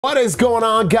What is going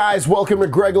on, guys? Welcome to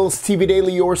Greggles TV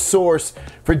Daily, your source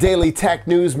for daily tech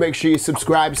news. Make sure you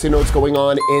subscribe so you know what's going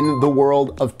on in the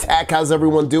world of tech. How's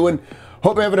everyone doing?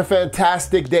 Hope you're having a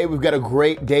fantastic day. We've got a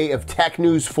great day of tech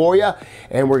news for you,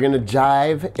 and we're going to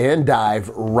dive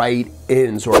right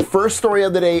in. So our first story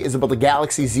of the day is about the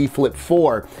Galaxy Z Flip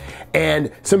 4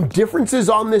 and some differences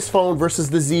on this phone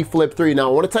versus the Z Flip 3. Now,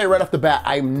 I want to tell you right off the bat,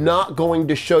 I'm not going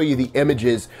to show you the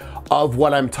images of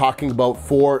what I'm talking about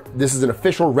for. This is an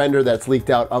official render that's leaked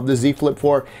out of the Z Flip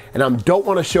 4, and I don't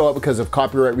want to show it because of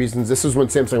copyright reasons. This is when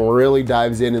Samsung really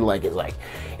dives in and is like,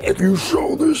 if you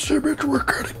show this image, we're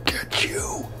gonna get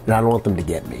you. And I don't want them to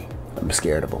get me. I'm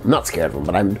scared of them. Not scared of them,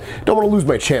 but I don't want to lose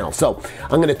my channel. So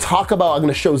I'm going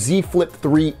to show Z Flip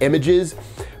 3 images,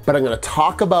 but I'm going to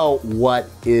talk about what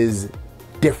is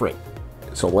different.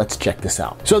 So let's check this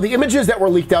out. So the images that were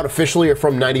leaked out officially are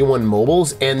from 91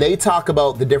 Mobiles, and they talk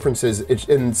about the differences.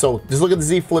 And so just look at the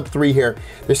Z Flip 3 here.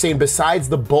 They're saying besides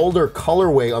the bolder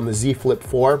colorway on the Z Flip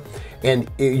 4,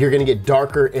 and you're gonna get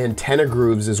darker antenna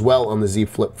grooves as well on the Z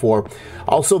Flip 4.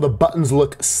 Also, the buttons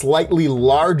look slightly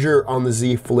larger on the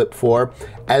Z Flip 4,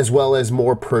 as well as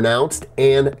more pronounced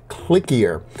and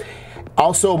clickier.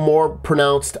 Also more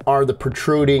pronounced are the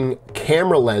protruding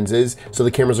camera lenses, so the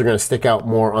cameras are going to stick out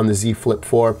more on the Z Flip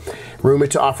 4.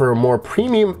 Rumored to offer a more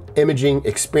premium imaging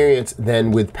experience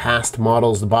than with past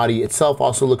models. The body itself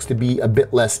also looks to be a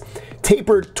bit less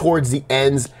tapered towards the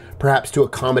ends, perhaps to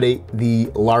accommodate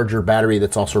the larger battery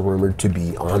that's also rumored to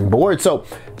be on board. So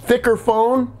thicker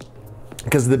phone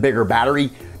because of the bigger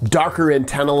battery, darker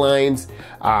antenna lines,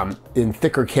 and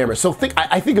thicker camera. So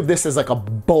I think of this as like a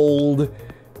bold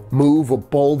move or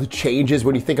bold changes.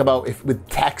 When you think about with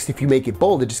text, if you make it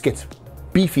bold, it just gets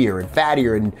beefier and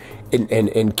fattier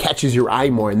and catches your eye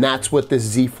more. And that's what this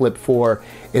Z Flip 4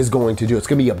 is going to do. It's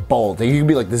going to be a bold. You can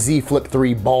be like the Z Flip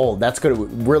 3 bold. That's going to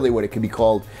really what it could be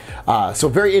called. So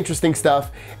very interesting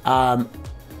stuff.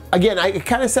 Again, I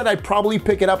kind of said I'd probably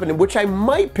pick it up, and which I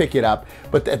might pick it up,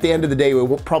 but at the end of the day,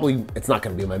 it's not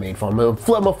going to be my main phone.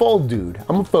 I'm a fold dude.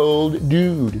 I'm a fold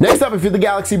dude. Next up, if you're the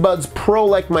Galaxy Buds Pro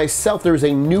like myself, there's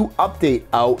a new update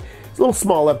out. It's a little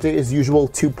small update as usual,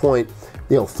 2.3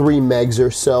 megs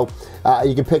or so.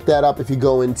 You can pick that up if you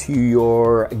go into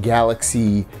your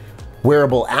Galaxy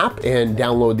wearable app and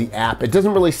download the app. It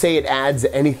doesn't really say it adds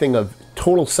anything of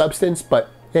total substance, but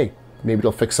hey, maybe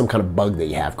it'll fix some kind of bug that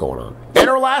you have going on. And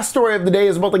our last story of the day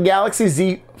is about the Galaxy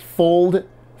Z Fold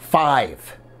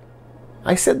 5.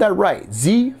 I said that right,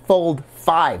 Z Fold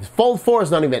 5. Fold 4 is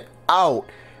not even out,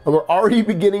 and we're already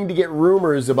beginning to get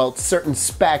rumors about certain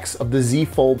specs of the Z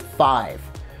Fold 5.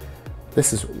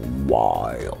 This is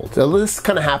wild. So this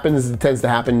kind of happens, it tends to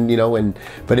happen,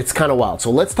 but it's kind of wild. So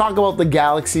let's talk about the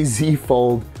Galaxy Z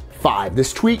Fold 5.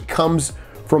 This tweet comes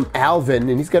from Alvin,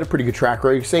 and he's got a pretty good track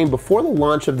record. He's saying before the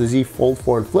launch of the Z Fold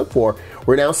 4 and Flip 4,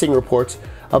 we're now seeing reports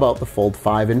about the Fold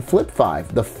 5 and Flip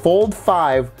 5. The Fold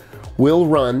 5 will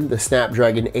run the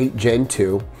Snapdragon 8 Gen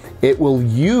 2. It will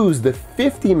use the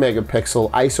 50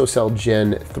 megapixel ISOCELL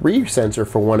Gen 3 sensor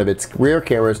for one of its rear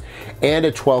cameras and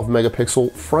a 12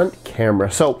 megapixel front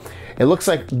camera. So it looks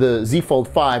like the Z Fold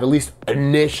 5, at least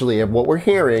initially of what we're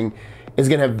hearing, is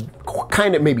going to have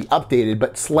kind of maybe updated,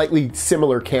 but slightly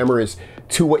similar cameras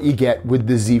to what you get with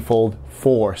the Z Fold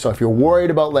 4. So if you're worried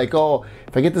about oh,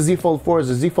 if I get the Z Fold 4, is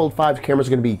the Z Fold 5 camera is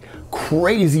going to be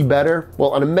crazy better?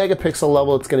 Well, on a megapixel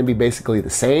level, it's going to be basically the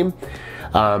same.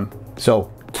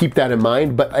 So keep that in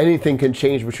mind, but anything can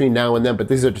change between now and then. But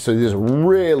these are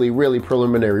really, really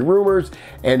preliminary rumors,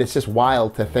 and it's just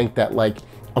wild to think that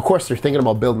of course they're thinking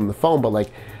about building the phone, but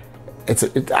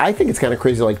I think it's kind of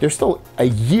crazy. They're still a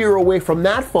year away from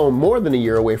that phone, more than a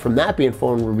year away from that being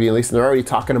phone released, and they're already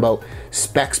talking about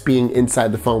specs being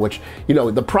inside the phone. Which the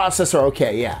processor,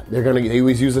 okay, yeah, they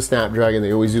always use the Snapdragon,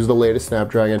 they always use the latest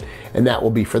Snapdragon, and that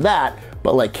will be for that.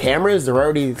 But cameras, they're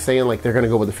already saying they're going to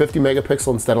go with the 50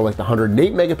 megapixel instead of the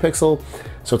 108 megapixel.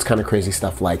 So it's kind of crazy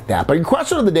stuff like that. But your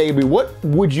question of the day would be, what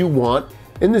would you want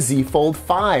in the Z Fold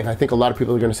 5? I think a lot of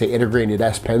people are going to say integrated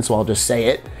S Pen, so I'll just say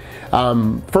it.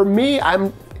 For me,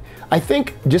 I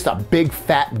think just a big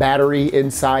fat battery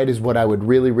inside is what I would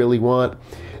really, really want.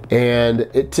 And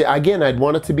again, I'd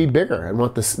want it to be bigger. I'd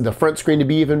want the front screen to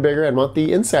be even bigger. I'd want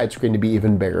the inside screen to be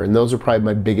even bigger. And those are probably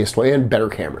my biggest one. And better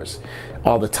cameras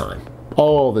all the time.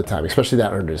 All the time, especially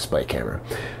that under display camera.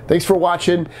 Thanks for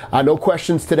watching. No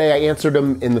questions today. I answered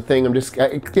them in the thing.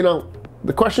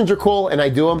 The questions are cool, and I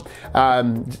do them.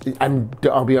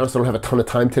 I'll be honest, I don't have a ton of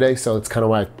time today, so it's kind of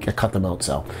why I cut them out.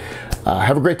 So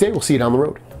have a great day. We'll see you down the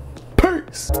road.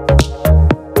 Peace.